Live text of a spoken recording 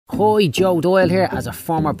Hi, Joe Doyle here. As a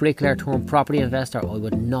former bricklayer turned property investor, I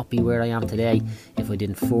would not be where I am today if I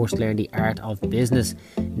didn't first learn the art of business.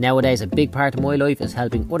 Nowadays, a big part of my life is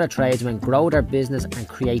helping other tradesmen grow their business and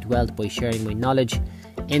create wealth by sharing my knowledge,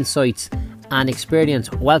 insights and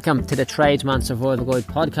experience. Welcome to the Tradesman Survival Guide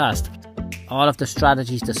podcast. All of the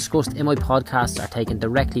strategies discussed in my podcasts are taken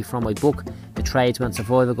directly from my book, The Tradesman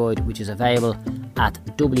Survival Guide, which is available at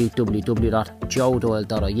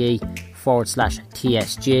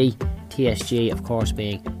www.joedoyle.ie/TSG. TSG, of course,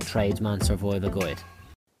 being Tradesman Survival Guide.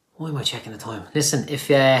 Why am I checking the time? Listen, if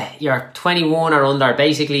you're 21 or under,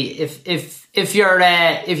 basically, if you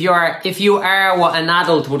are what an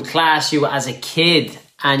adult would class you as a kid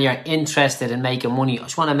and you're interested in making money, I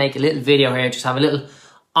just want to make a little video here, just have a little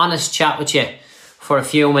honest chat with you for a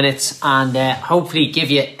few minutes and hopefully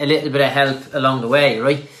give you a little bit of help along the way,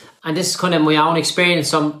 right? And this is kind of my own experience.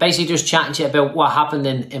 So I'm basically just chatting to you about what happened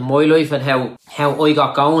in my life and how I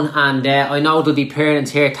got going. And I know there'll be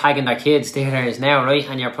parents here tagging their kids. There is now, right?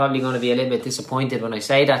 And you're probably going to be a little bit disappointed when I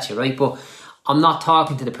say that to you, right? But I'm not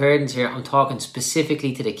talking to the parents here. I'm talking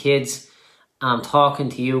specifically to the kids. And I'm talking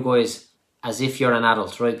to you guys as if you're an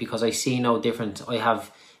adult, right? Because I see no difference. I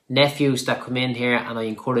have nephews that come in here and I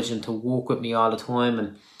encourage them to walk with me all the time.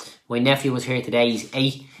 And my nephew was here today. He's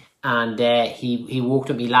 8. And he walked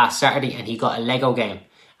with me last Saturday and he got a Lego game.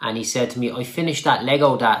 And he said to me, I finished that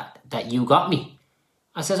Lego that you got me.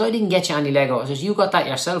 I says, I didn't get you any Lego. I says, you got that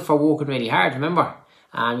yourself for working really hard, remember?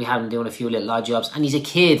 And we had him doing a few little odd jobs. And he's a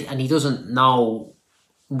kid and he doesn't know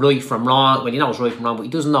right from wrong. Well, he knows right from wrong, but he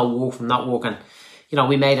doesn't know work from not working. You know,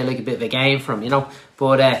 we made it like a bit of a game for him, you know.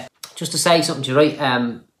 But just to say something to you, right?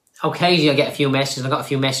 Occasionally I get a few messages. I got a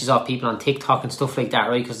few messages off people on TikTok and stuff like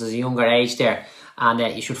that, right? Because there's a younger age there. And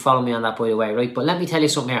you should follow me on that, by the way, right? But let me tell you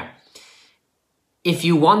something here. If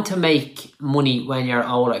you want to make money when you're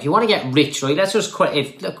older, if you want to get rich, right? Let's cut out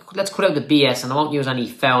the BS, and I won't use any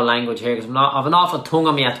foul language here because I have an awful tongue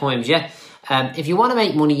on me at times, yeah? If you want to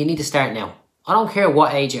make money, you need to start now. I don't care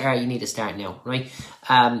what age you are, you need to start now, right?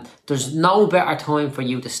 There's no better time for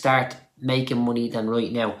you to start making money than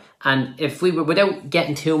right now. And if we were, without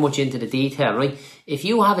getting too much into the detail, right? If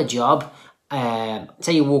you have a job,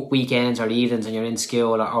 say you work weekends or evenings and you're in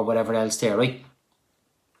school or whatever else there, right?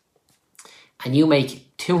 And you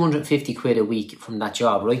make 250 quid a week from that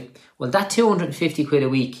job, right? Well, that 250 quid a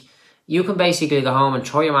week, you can basically go home and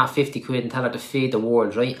throw your ma 50 quid and tell her to feed the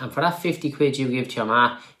world, right? And for that 50 quid you give to your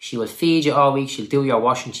ma, she will feed you all week, she'll do your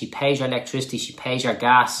washing, she pays your electricity, she pays your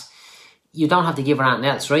gas. You don't have to give her anything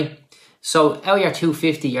else, right? So out of your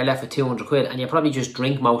 250, you're left with 200 quid and you probably just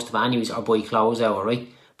drink most of it anyways or buy clothes out, right?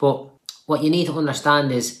 But what you need to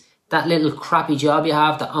understand is that little crappy job you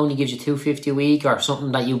have that only gives you 250 a week or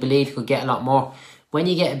something that you believe you could get a lot more. When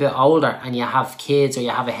you get a bit older and you have kids or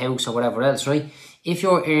you have a house or whatever else, right? If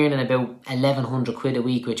you're earning about 1,100 quid a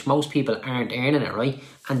week, which most people aren't earning it, right?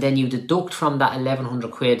 And then you deduct from that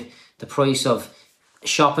 1,100 quid the price of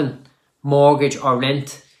shopping, mortgage or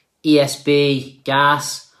rent, ESB,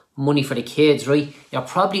 gas, money for the kids, right? You're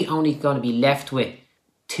probably only going to be left with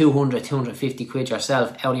 200, 250 quid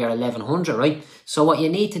yourself out of your 1,100, right? So what you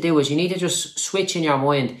need to do is you need to just switch in your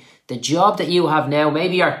mind. The job that you have now,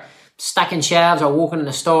 maybe you're stacking shelves or working in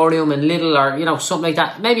a storeroom in Lidl or, you know, something like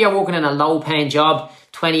that. Maybe you're working in a low paying job,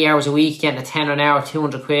 20 hours a week, getting a 10 an hour,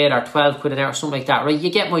 200 quid or 12 quid an hour, something like that, right? You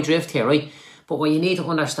get my drift here, right? But what you need to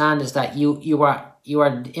understand is that you are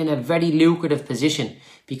in a very lucrative position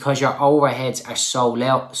because your overheads are so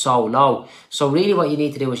low. So really what you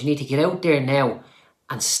need to do is you need to get out there now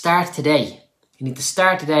and start today. You need to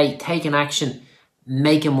start today, taking action,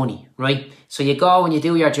 making money, right? So you go and you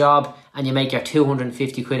do your job and you make your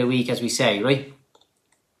 250 quid a week, as we say, right?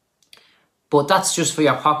 But that's just for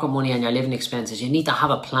your pocket money and your living expenses. You need to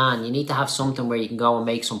have a plan. You need to have something where you can go and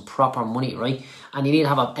make some proper money, right? And you need to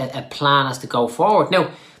have a plan as to go forward.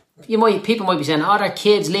 Now, people might be saying, oh, they're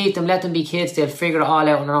kids, leave them, let them be kids, they'll figure it all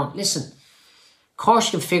out on their own. Listen, of course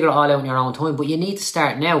you can figure it all out in your own time, but you need to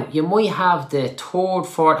start now. You might have the third,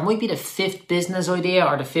 fourth, it might be the 5th business idea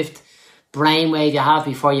or the 5th brainwave you have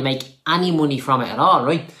before you make any money from it at all,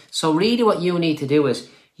 right? So really what you need to do is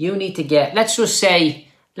you need to get, let's just say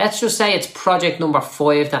it's project number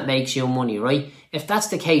 5 that makes you money, right? If that's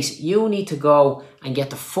the case, you need to go and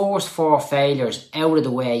get the first 4 failures out of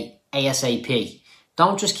the way ASAP.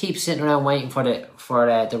 Don't just keep sitting around waiting for the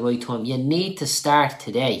right time. You need to start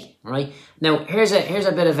today, right? Now, here's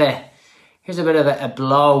a bit of a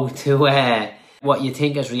blow to what you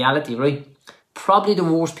think is reality, right? Probably the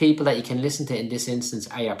worst people that you can listen to in this instance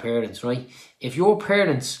are your parents, right? If your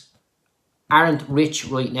parents aren't rich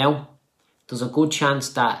right now, there's a good chance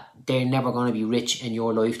that they're never going to be rich in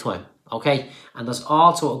your lifetime. okay? And there's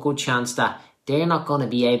also a good chance that they're not going to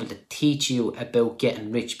be able to teach you about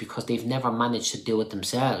getting rich because they've never managed to do it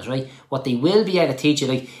themselves, right? What they will be able to teach you,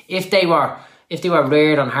 like if they were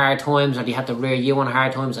reared on hard times, or they had to rear you on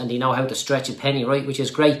hard times, and they know how to stretch a penny, right, which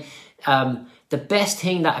is great. The best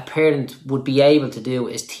thing that a parent would be able to do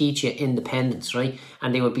is teach you independence, right?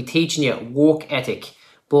 And they would be teaching you work ethic,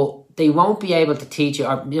 but they won't be able to teach you,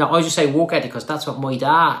 or, you know, I just say work ethic because that's what my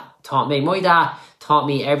dad taught me. My dad taught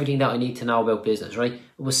me everything that I need to know about business, right?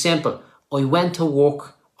 It was simple. I went to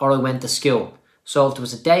work or I went to school. So if there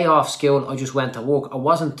was a day off school, I just went to work. It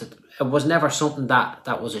was never something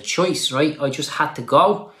that was a choice, right? I just had to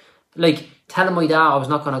go. Like telling my dad I was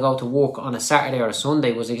not going to go to work on a Saturday or a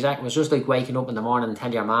Sunday was just like waking up in the morning and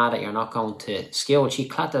tell your ma that you're not going to school. She'd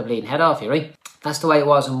clap the bleeding head off you, right? That's the way it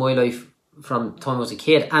was in my life from the time I was a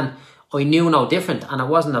kid, and I knew no different, and it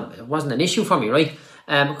wasn't an issue for me, right?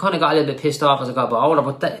 I kind of got a little bit pissed off as I got a bit older,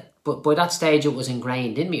 but by that stage it was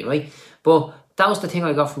ingrained in me, right? But that was the thing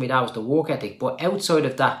I got from my dad, was the work ethic. But outside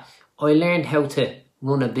of that, I learned how to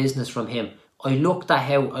run a business from him. I looked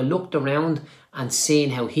around and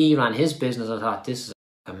seeing how he ran his business. I thought, this is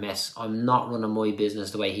a mess. I'm not running my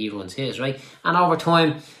business the way he runs his, right? And over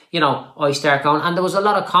time, you know, I start going, and there was a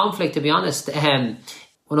lot of conflict, to be honest,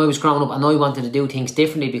 when I was growing up, and I wanted to do things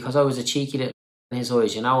differently because I was a cheeky little in his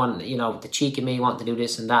eyes, you know, and, you know, the cheek of me wanted to do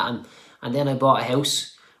this and that. And then I bought a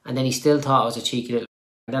house, and then he still thought I was a cheeky little.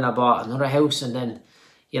 And then I bought another house, and then,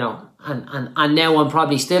 you know, and now I'm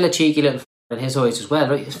probably still a cheeky little in his eyes as well,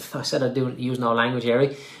 right? I said I do use no language here,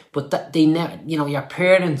 right? But that they never, you know, your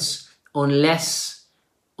parents, unless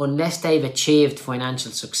they've achieved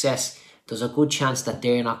financial success, there's a good chance that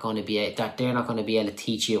they're not going to be able to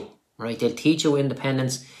teach you, right? They'll teach you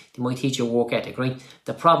independence. They might teach you work ethic, right?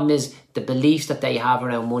 The problem is the beliefs that they have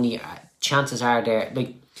around money. Chances are they're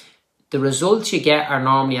like, the results you get are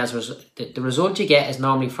normally the result you get is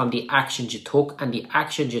normally from the actions you took, and the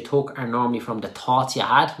actions you took are normally from the thoughts you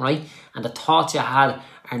had, right? And the thoughts you had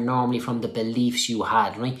are normally from the beliefs you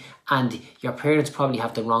had, right? And your parents probably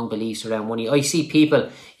have the wrong beliefs around money. I see people,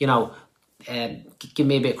 you know, give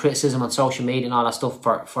me a bit of criticism on social media and all that stuff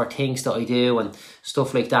for things that I do and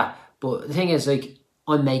stuff like that. But the thing is, like,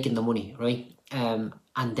 I'm making the money, right? And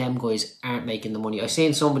them guys aren't making the money. I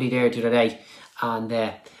seen somebody there the other day,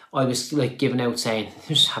 and I was like giving out, saying,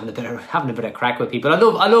 just having a bit of crack with people.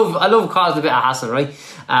 I love causing a bit of hassle, right?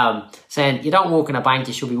 Saying, you don't work in a bank,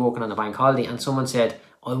 you should be working on a bank holiday. And someone said,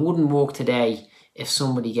 I wouldn't work today if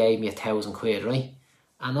somebody gave me £1,000, right?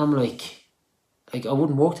 And I'm like I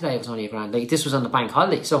wouldn't work today if it was only £1,000. Like, this was on the bank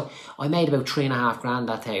holiday, so I made about £3,500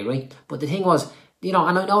 that day, right? But the thing was, you know,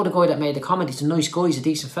 and I know the guy that made the comment, he's a nice guy, he's a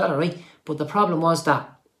decent fella, right? But the problem was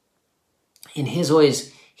that in his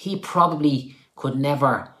eyes, he probably could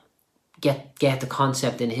never get the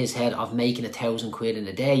concept in his head of making £1,000 in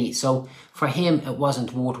a day. So for him, it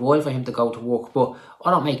wasn't worthwhile for him to go to work. But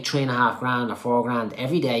I don't make £3,500 or £4,000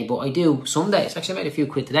 every day, but I do some days. Actually, I made a few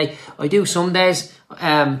quid today. I do some days.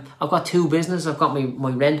 I've got two businesses. I've got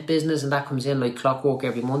my rent business, and that comes in like clockwork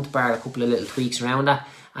every month, bar a couple of little tweaks around that.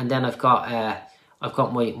 And then I've got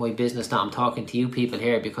my business that I'm talking to you people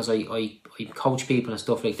here, because I coach people and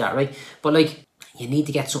stuff like that, right? But like, you need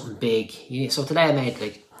to get something big. So today I made,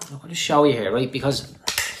 like, I'll just show you here, right? Because,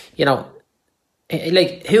 you know,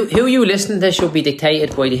 like, who you listen to should be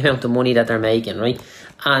dictated by the amount of money that they're making, right?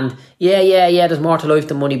 And yeah, there's more to life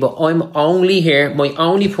than money, but I'm only here, my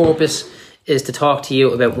only purpose is to talk to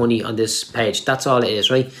you about money on this page. That's all it is,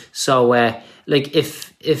 right? So like,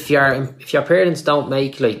 if your parents don't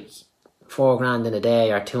make like £4,000 in a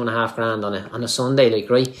day or £2,500 on a Sunday, like,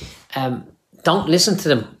 right, don't listen to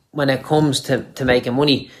them when it comes to making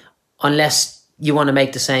money, unless you want to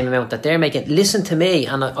make the same amount that they're making. Listen to me,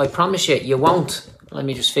 and I promise you won't. Let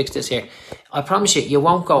me just fix this here. I promise you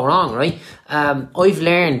won't go wrong, right? I've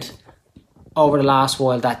learned over the last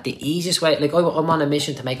while that the easiest way, like, I'm on a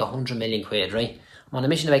mission to make 100 million quid, right? I'm on a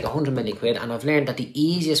mission to make 100 million quid, and I've learned that the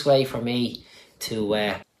easiest way for me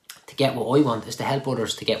to get what I want is to help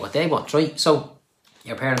others to get what they want, right? So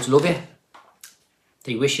your parents love you.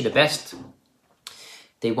 They wish you the best.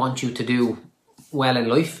 They want you to do well in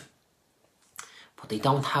life. But they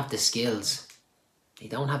don't have the skills. They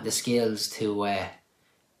don't have the skills to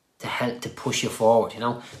help to push you forward, you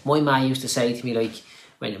know. My ma used to say to me, like,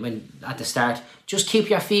 when at the start, just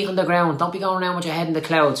keep your feet on the ground. Don't be going around with your head in the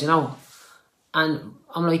clouds, you know. And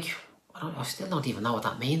I'm like, I still don't even know what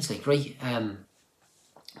that means, like, right?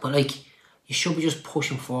 But like, you should be just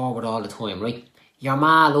pushing forward all the time, right? Your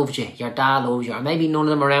ma loves you, your dad loves you, or maybe none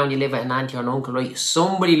of them around you live with an auntie or an uncle, right?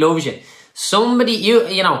 Somebody loves you. Somebody,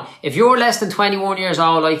 you know, if you're less than 21 years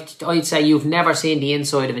old, I'd say you've never seen the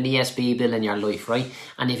inside of an ESB bill in your life, right?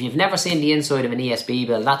 And if you've never seen the inside of an ESB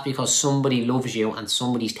bill, that's because somebody loves you and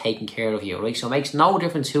somebody's taking care of you, right? So it makes no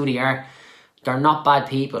difference who they are. They're not bad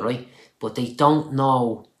people, right? But they don't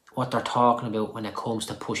know what they're talking about when it comes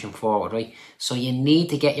to pushing forward, right? So you need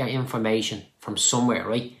to get your information from somewhere,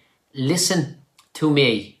 right? Listen to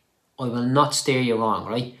me. I will not steer you wrong,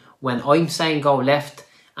 right? When I'm saying go left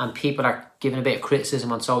and people are giving a bit of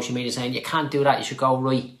criticism on social media saying you can't do that, you should go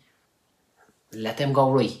right, let them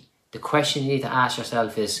go right. The question you need to ask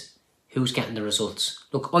yourself is, who's getting the results?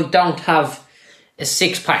 Look, I don't have a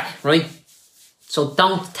six-pack, right? So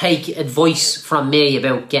don't take advice from me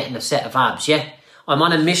about getting a set of abs, yeah? I'm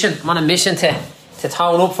on a mission. I'm on a mission to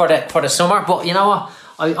tone up for the summer. But you know what?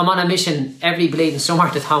 I'm on a mission every bleeding summer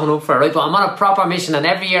to tone up for it, right? But I'm on a proper mission, and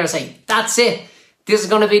every year I say, that's it. This is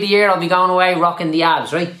going to be the year I'll be going away rocking the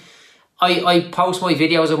abs, right? I post my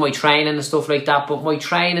videos of my training and stuff like that, but my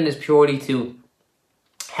training is purely to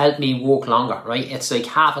help me walk longer, right? It's like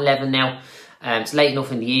 11:30 now. It's late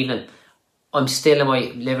enough in the evening. I'm still in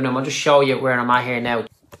my living room. I'll just show you where I'm at here now.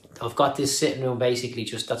 I've got this sitting room basically,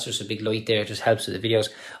 that's just a big light there, it just helps with the videos.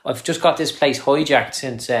 I've just got this place hijacked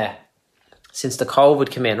since the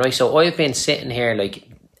COVID came in, right? So I've been sitting here like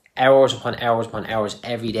hours upon hours upon hours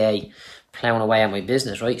every day plowing away at my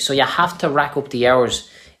business, right? So you have to rack up the hours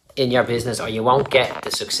in your business or you won't get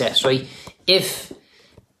the success, right? If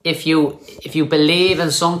you believe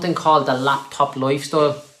in something called the laptop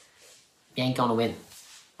lifestyle, you ain't gonna win.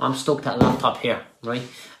 I'm stuck to a laptop here, right?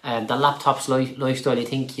 The laptop's lifestyle, you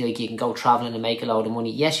think like you can go travelling and make a load of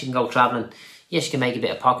money. Yes, you can go travelling. Yes, you can make a bit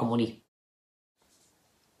of pocket money.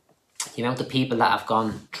 The amount of people that have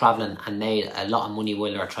gone travelling and made a lot of money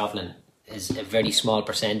while they're travelling is a very small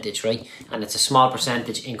percentage, right? And it's a small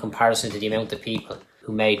percentage in comparison to the amount of people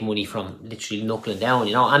who made money from literally knuckling down,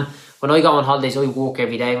 you know. And when I go on holidays, I work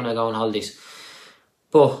every day when I go on holidays.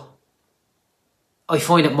 But I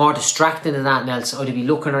find it more distracting than that else. I'd be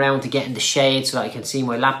looking around to get in the shade so that I can see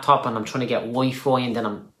my laptop, and I'm trying to get Wi-Fi, and then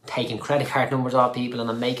I'm taking credit card numbers off people and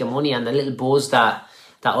I'm making money. And the little buzz that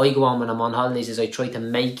I go on when I'm on holidays is I try to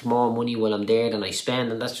make more money while I'm there than I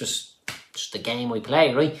spend, and that's just the game I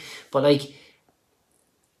play, right? But like,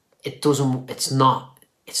 it's not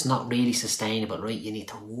really sustainable, right? You need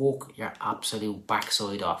to walk your absolute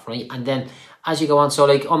backside off, right? And then as you go on, so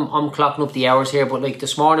like I'm clocking up the hours here, but like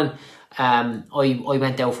this morning, I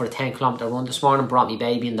went out for a 10-kilometre run this morning, brought my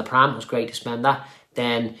baby in the pram. It was great to spend that.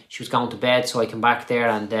 Then she was going to bed, so I came back there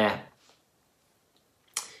and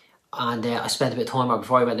I spent a bit of time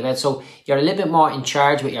before I went to bed. So you're a little bit more in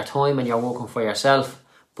charge with your time and you're working for yourself,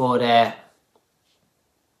 but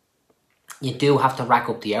you do have to rack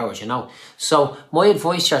up the hours, you know. So my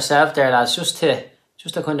advice to yourself there, lads, just to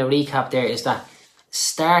kind of recap there, is that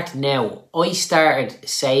start now. I started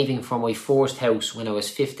saving for my first house when I was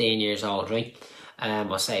 15 years old, right? I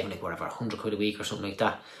was saving like whatever, 100 quid a week or something like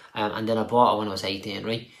that. And then I bought it when I was 18,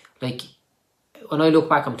 right? Like, when I look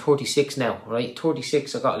back, I'm 36 now, right?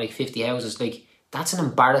 36, I got like 50 houses. Like, that's an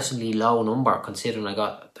embarrassingly low number considering I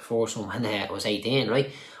got the first one when I was 18, right?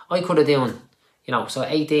 I could have done, you know, so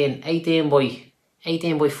 18 by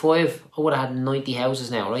 5, I would have had 90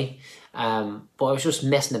 houses now, right? But I was just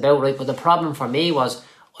messing about, right? But the problem for me was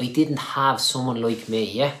I didn't have someone like me,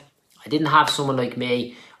 yeah? I didn't have someone like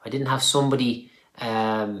me. I didn't have somebody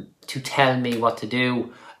to tell me what to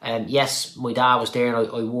do. Yes, my dad was there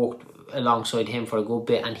and I worked alongside him for a good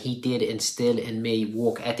bit, and he did instill in me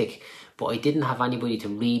work ethic, but I didn't have anybody to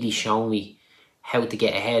really show me how to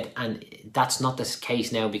get ahead. And that's not the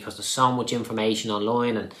case now because there's so much information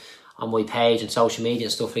online and on my page and social media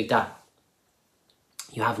and stuff like that.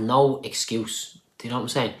 You have no excuse. Do you know what I'm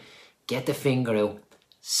saying? Get the finger out.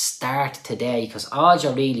 Start today, because all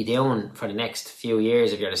you're really doing for the next few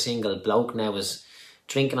years, if you're a single bloke now, is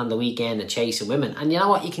drinking on the weekend and chasing women. And you know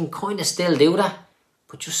what? You can kind of still do that,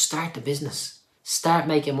 but just start the business. Start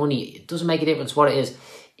making money. It doesn't make a difference what it is.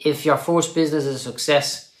 If your first business is a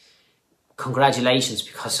success, congratulations,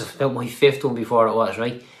 because of about my 5th one before it was,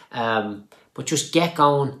 right? But just get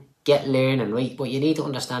going, get learning, right? What you need to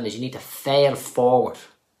understand is you need to fail forward.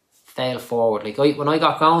 Fail forward. Like when I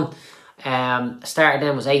got going, started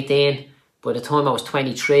then was 18. By the time I was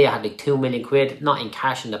 23, I had like 2 million quid, not in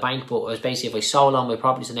cash in the bank, but it was basically if I sold all my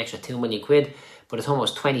properties, an extra 2 million quid. By the time I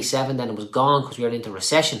was 27, then it was gone because we were into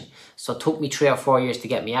recession. So it took me 3 or 4 years to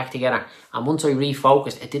get my act together. And once I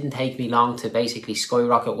refocused, it didn't take me long to basically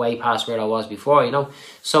skyrocket way past where I was before, you know.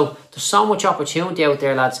 So there's so much opportunity out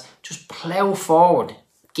there, lads. Just plough forward.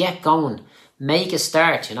 Get going. make a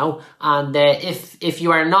start, you know. And if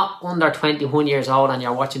you are not under 21 years old and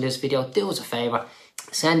you're watching this video, do us a favour.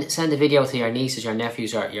 Send the video to your nieces, your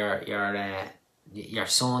nephews, or your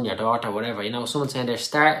son, your daughter, whatever. You know, someone saying there,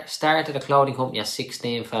 start at a clothing company at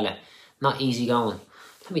 16, fella. Not easy going.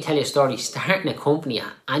 Let me tell you a story. Starting a company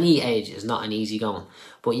at any age is not an easy going.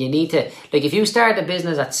 But you need to, like, if you start a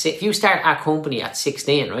business if you start a company at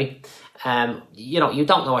 16, right? You know, you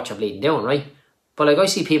don't know what you're bleeding doing, right? But like, I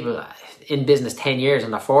see people in business 10 years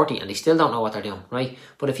and they're 40 and they still don't know what they're doing, right?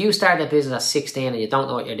 But if you start a business at 16 and you don't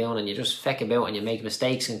know what you're doing and you just feck about and you make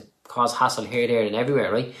mistakes and cause hassle here, there and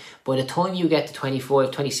everywhere, right? By the time you get to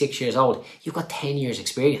 25, 26 years old, you've got 10 years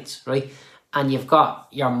experience, right? And you've got,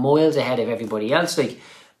 you're miles ahead of everybody else. Like,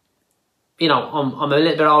 you know, I'm a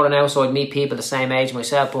little bit older now, so I'd meet people the same age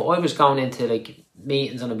myself, but I was going into like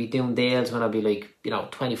meetings and I'd be doing deals when I'd be like, you know,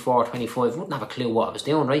 24, 25, wouldn't have a clue what I was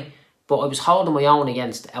doing, right? But I was holding my own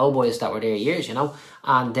against elbows that were there years, you know.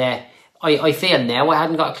 And I feel now I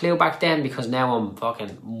hadn't got a clue back then, because now I'm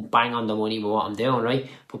fucking bang on the money with what I'm doing, right?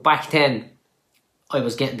 But back then, I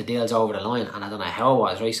was getting the deals over the line and I don't know how it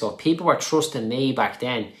was, right? So if people were trusting me back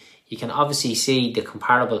then, you can obviously see the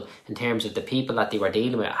comparable in terms of the people that they were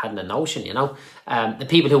dealing with hadn't a notion, you know. The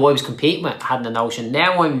people who I was competing with hadn't a notion.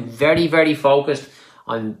 Now I'm very, very focused.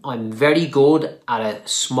 I'm very good at a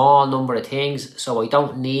small number of things, so I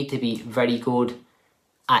don't need to be very good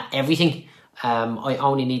at everything. I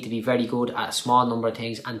only need to be very good at a small number of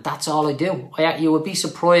things, and that's all I do. You would be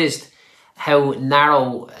surprised how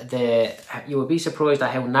narrow the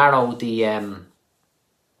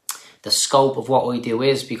scope of what I do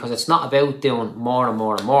is, because it's not about doing more and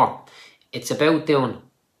more and more. It's about doing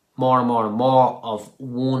more and more and more of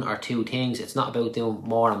one or two things. It's not about doing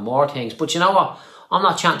more and more things. But you know what? I'm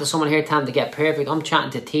not chatting to someone here telling them to get perfect. I'm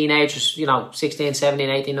chatting to teenagers, you know, 16, 17,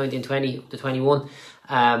 18, 19, 20 to 21.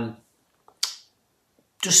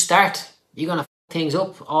 Just start. You're going to f things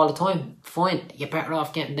up all the time. Fine. You're better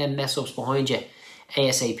off getting them mess ups behind you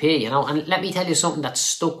ASAP, you know. And let me tell you something that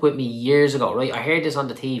stuck with me years ago, right? I heard this on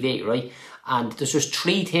the TV, right? And there's just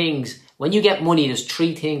 3 things. When you get money, there's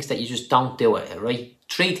 3 things that you just don't do it, right?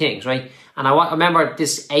 3 things, right? And I remember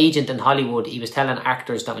this agent in Hollywood, he was telling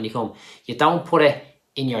actors that when you come, you don't put it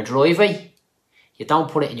in your driveway, you don't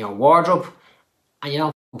put it in your wardrobe, and you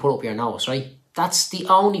don't put it up your nose, right? That's the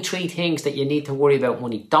only 3 things that you need to worry about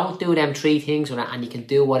money. Don't do them 3 things with it, and you can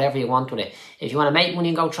do whatever you want with it. If you want to make money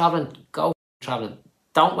and go travelling, go travelling.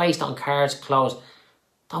 Don't waste it on cars, clothes.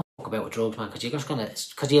 Don't talk about with drugs, man,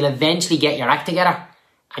 because you'll eventually get your act together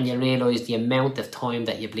and you'll realise the amount of time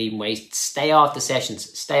that you bleed and waste. Stay off the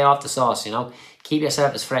sessions, stay off the sauce, you know. Keep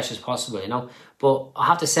yourself as fresh as possible, you know. But I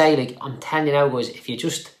have to say, like, I'm telling you now, guys, if you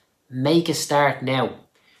just make a start now,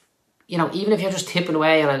 you know, even if you're just tipping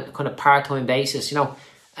away on a kind of part-time basis, you know,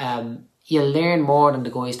 you'll learn more than the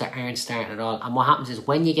guys that aren't starting at all. And what happens is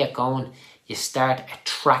when you get going, you start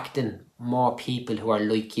attracting more people who are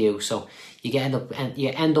like you. So you end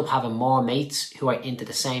up having more mates who are into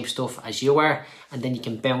the same stuff as you are, and then you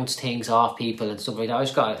can bounce things off people and stuff like that. I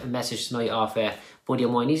just got a message tonight off a buddy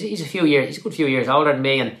of mine. He's a good few years older than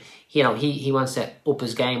me, and you know, he wants to up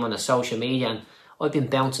his game on the social media, and I've been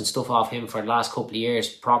bouncing stuff off him for the last couple of years,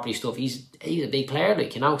 property stuff. He's a big player,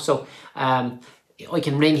 like, you know. So I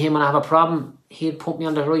can ring him when I have a problem. He'll put me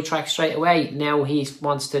on the right track straight away. Now he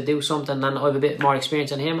wants to do something and I have a bit more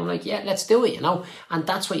experience than him. I'm like, yeah, let's do it, you know. And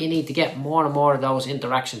that's what you need to get more and more of those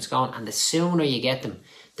interactions going. And the sooner you get them,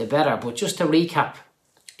 the better. But just to recap,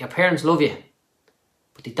 your parents love you,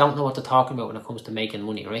 but they don't know what they're talking about when it comes to making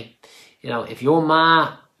money, right? You know, if your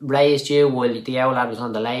ma raised you while the old lad was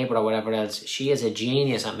on the labour or whatever else, she is a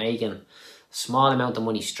genius at making small amount of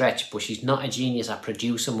money stretch, but she's not a genius at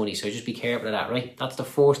producing money. So just be careful of that, right? That's the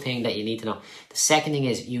first thing that you need to know. The second thing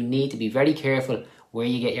is you need to be very careful where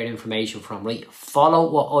you get your information from, right?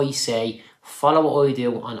 Follow what I say, follow what I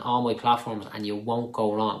do on all my platforms, and you won't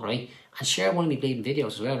go wrong, right? And share one of my bleeding videos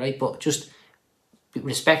as well, right? But just be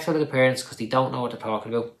respectful of the parents because they don't know what they're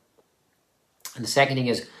talking about. And the second thing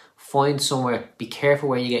is find somewhere, be careful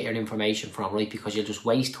where you get your information from, right? Because you'll just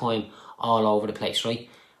waste time all over the place, right?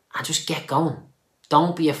 And just get going.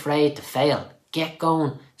 Don't be afraid to fail. Get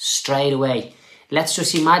going straight away. Let's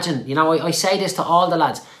just imagine, you know, I say this to all the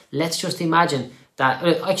lads. Let's just imagine that,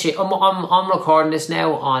 actually, I'm recording this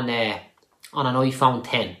now on an iPhone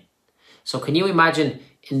 10. So can you imagine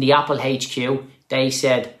in the Apple HQ, they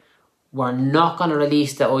said, we're not going to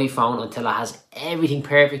release the iPhone until it has everything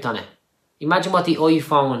perfect on it. Imagine what the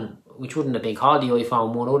iPhone, which wouldn't have been called the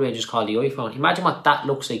iPhone 1, it would have been just called the iPhone. Imagine what that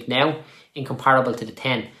looks like now in comparable to the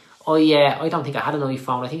 10. I don't think I had an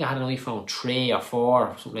iPhone. I think I had an iPhone 3 or 4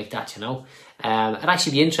 or something like that, you know. It'd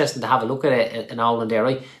actually be interesting to have a look at it in all in there,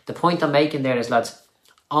 right? The point I'm making there is, lads,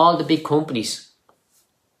 all the big companies,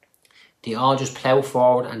 they all just plough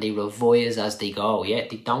forward and they revise as they go, yeah?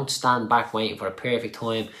 They don't stand back waiting for a perfect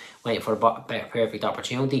time, waiting for a perfect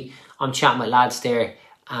opportunity. I'm chatting with lads there,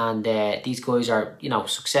 and these guys are, you know,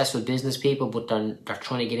 successful business people, but they're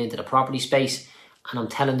trying to get into the property space, and I'm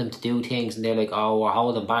telling them to do things, and they're like, oh, we're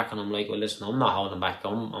holding back. And I'm like, well, listen, I'm not holding back.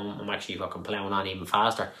 I'm actually fucking ploughing on even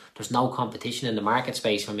faster. There's no competition in the market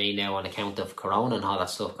space for me now on account of Corona and all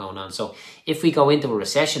that stuff going on. So if we go into a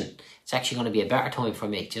recession, it's actually going to be a better time for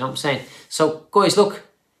me. Do you know what I'm saying? So, guys, look,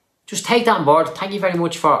 just take that on board. Thank you very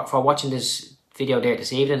much for watching this video there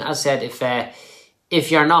this evening. As I said,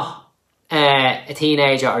 if you're not a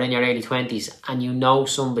teenager or in your early 20s and you know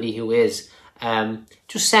somebody who is,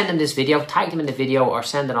 just send them this video, tag them in the video, or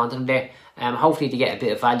send it on to them there. Hopefully to get a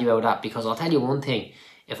bit of value out of that, because I'll tell you one thing,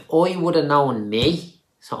 if I would have known me,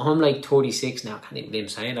 so I'm like 36 now, I can't even believe I'm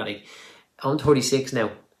saying that, like, I'm 36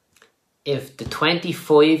 now. If the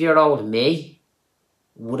 25-year-old me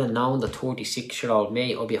would have known the 36-year-old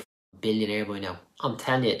me, I'd be a billionaire by now. I'm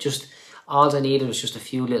telling you, just all I needed was just a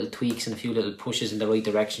few little tweaks and a few little pushes in the right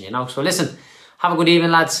direction, you know. So listen, have a good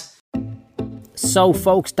evening, lads. So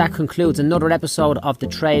folks, that concludes another episode of the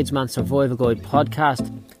Tradesman Survival Guide podcast.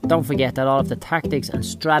 Don't forget that all of the tactics and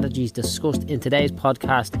strategies discussed in today's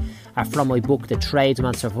podcast are from my book, The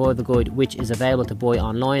Tradesman Survival Guide, which is available to buy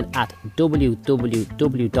online at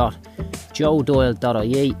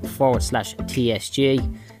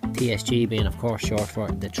www.joedoyle.ie/TSG. TSG being, of course, short for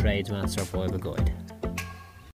The Tradesman Survival Guide.